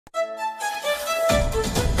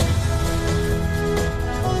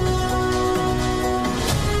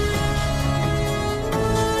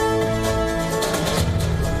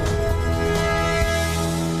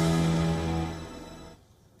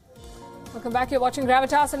back. You're watching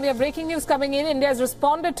Gravitas, and we have breaking news coming in. India has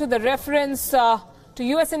responded to the reference to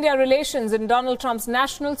US-India relations in Donald Trump's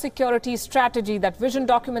national security strategy, that vision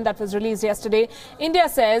document that was released yesterday. India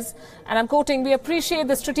says, and I'm quoting, "We appreciate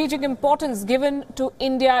the strategic importance given to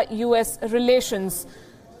India-US relations."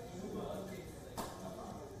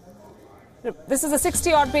 This is a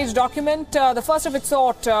 60-odd page document, the first of its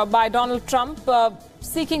sort by Donald Trump,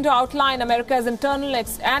 seeking to outline America's internal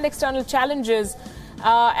and external challenges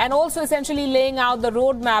and also essentially laying out the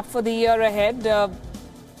roadmap for the year ahead.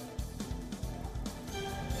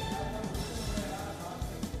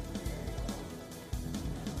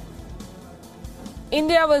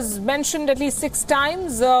 India was mentioned at least 6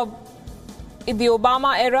 times in the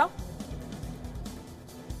Obama era.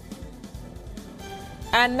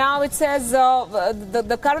 And now it says,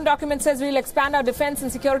 the current document says we'll expand our defense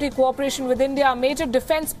and security cooperation with India, a major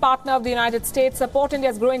defense partner of the United States, support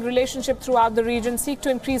India's growing relationship throughout the region, seek to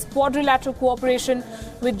increase quadrilateral cooperation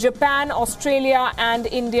with Japan, Australia and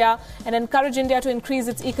India, and encourage India to increase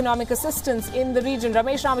its economic assistance in the region.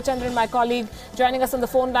 Ramesh Ramachandran, my colleague, joining us on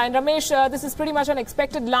the phone line. Ramesh, this is pretty much on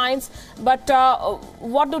expected lines, but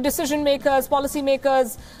what do decision makers, policy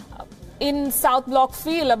makers in South Bloc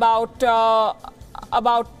feel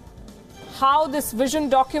about how this vision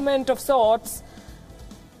document of sorts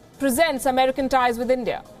presents American ties with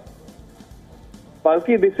India?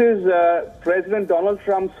 Palki, this is President Donald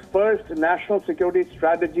Trump's first national security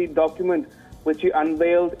strategy document, which he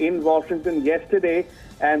unveiled in Washington yesterday.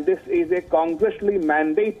 And this is a congressionally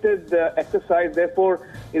mandated exercise. Therefore,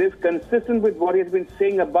 it is consistent with what he has been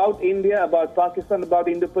saying about India, about Pakistan, about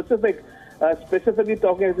Indo-Pacific, specifically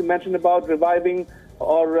talking, as you mentioned, about reviving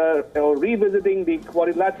or revisiting the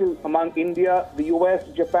quadrilateral among India, the US,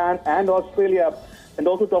 Japan and Australia, and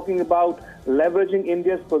also talking about leveraging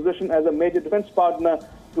India's position as a major defense partner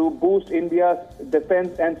to boost India's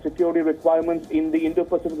defense and security requirements in the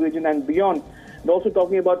Indo-Pacific region and beyond. And also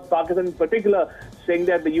talking about Pakistan in particular, saying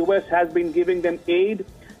that the US has been giving them aid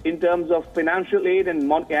in terms of financial aid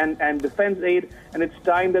and defense aid, and it's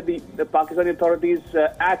time that the Pakistani authorities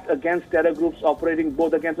act against terror groups operating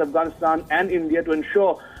both against Afghanistan and India to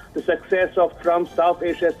ensure the success of Trump's South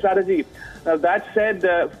Asia strategy. Now, that said,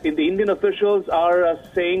 the Indian officials are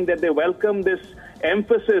saying that they welcome this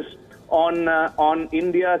emphasis on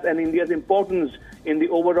India's importance in the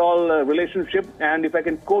overall relationship. And if I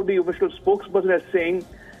can quote the official spokesperson as saying,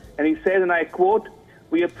 and he says, and I quote,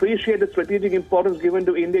 "We appreciate the strategic importance given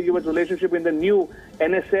to India-US relationship in the new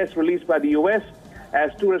NSS released by the US. As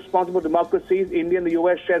two responsible democracies, India and the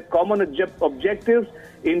US share common objectives,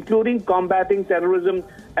 including combating terrorism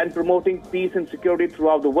and promoting peace and security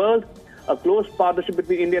throughout the world. A close partnership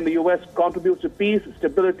between India and the US contributes to peace,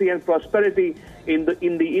 stability and prosperity in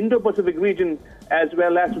the Indo-Pacific region, as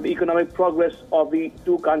well as to the economic progress of the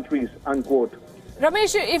two countries," unquote.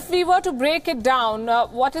 Ramesh, if we were to break it down,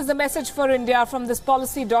 what is the message for India from this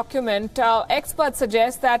policy document? Experts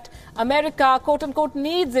suggest that America, quote-unquote,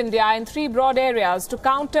 needs India in 3 broad areas: to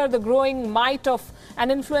counter the growing might of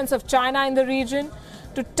and influence of China in the region,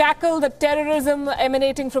 to tackle the terrorism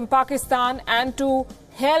emanating from Pakistan, and to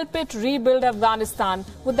help it rebuild Afghanistan.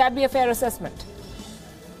 Would that be a fair assessment?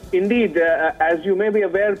 Indeed. As you may be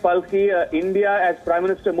aware, Palki, India, as Prime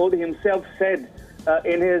Minister Modi himself said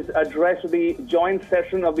in his address to the joint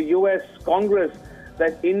session of the US Congress,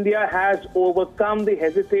 that India has overcome the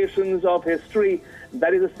hesitations of history.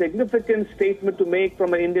 That is a significant statement to make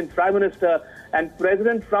from an Indian Prime Minister. And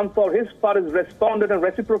President Trump, for his part, has responded and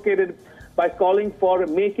reciprocated by calling for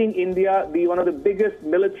making India one of the biggest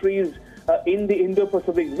militaries in the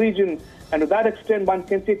Indo-Pacific region. And to that extent, one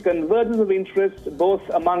can see convergence of interests both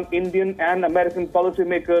among Indian and American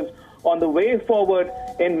policymakers on the way forward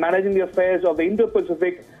in managing the affairs of the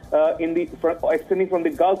Indo-Pacific, extending from the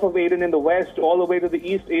Gulf of Aden in the west all the way to the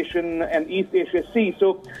East Asian and East Asia Sea.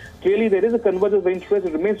 So clearly there is a convergence of interest.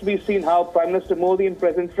 It remains to be seen how Prime Minister Modi and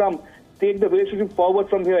President Trump take the relationship forward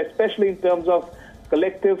from here, especially in terms of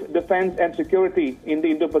collective defense and security in the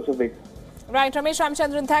Indo-Pacific. Right, Ramesh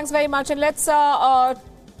Ramachandran, thanks very much. And let's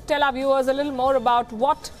tell our viewers a little more about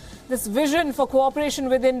what this vision for cooperation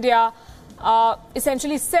with India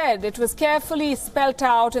essentially said. It was carefully spelt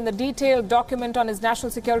out in the detailed document on his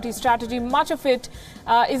national security strategy. Much of it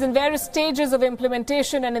is in various stages of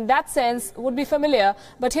implementation and in that sense would be familiar.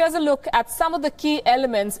 But here's a look at some of the key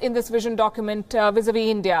elements in this vision document vis-a-vis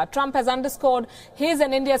India. Trump has underscored his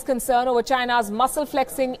and India's concern over China's muscle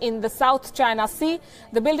flexing in the South China Sea,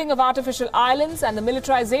 the building of artificial islands and the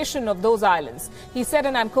militarization of those islands. He said,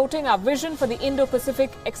 and I'm quoting, "Our vision for the Indo-Pacific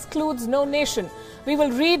excludes no nation. We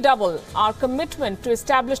will redouble our our commitment to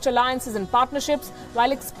established alliances and partnerships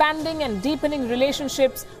while expanding and deepening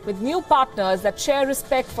relationships with new partners that share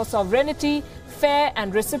respect for sovereignty, fair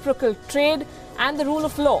and reciprocal trade and the rule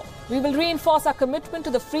of law. We will reinforce our commitment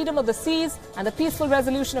to the freedom of the seas and the peaceful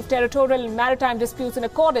resolution of territorial and maritime disputes in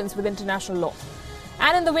accordance with international law.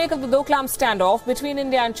 And in the wake of the Doklam standoff between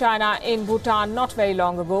India and China in Bhutan not very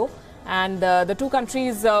long ago, and the two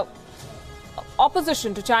countries'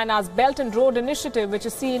 opposition to China's Belt and Road Initiative, which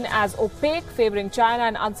is seen as opaque, favouring China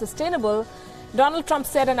and unsustainable, Donald Trump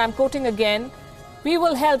said, and I'm quoting again, "We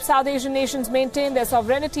will help South Asian nations maintain their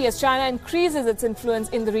sovereignty as China increases its influence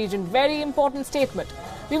in the region." Very important statement.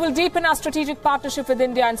 "We will deepen our strategic partnership with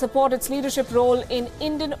India and support its leadership role in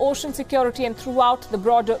Indian Ocean security and throughout the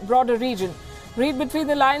broader region." Read between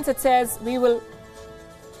the lines, it says we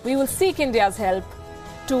will seek India's help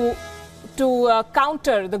to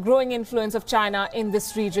counter the growing influence of China in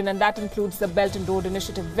this region, and that includes the Belt and Road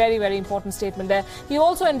Initiative. Very, very important statement there. He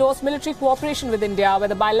also endorsed military cooperation with India,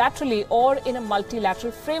 whether bilaterally or in a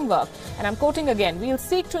multilateral framework. And I'm quoting again, "We'll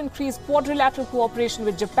seek to increase quadrilateral cooperation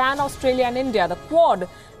with Japan, Australia and India," the Quad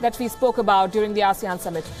that we spoke about during the ASEAN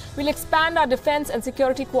summit. "We'll expand our defence and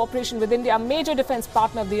security cooperation with India, a major defence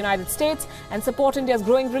partner of the United States, and support India's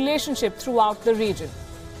growing relationship throughout the region."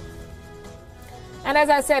 And as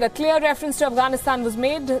I said, a clear reference to Afghanistan was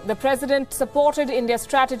made. The president supported India's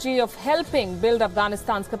strategy of helping build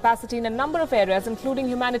Afghanistan's capacity in a number of areas, including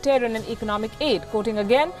humanitarian and economic aid. Quoting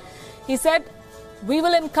again, he said, "We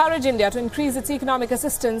will encourage India to increase its economic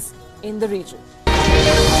assistance in the region."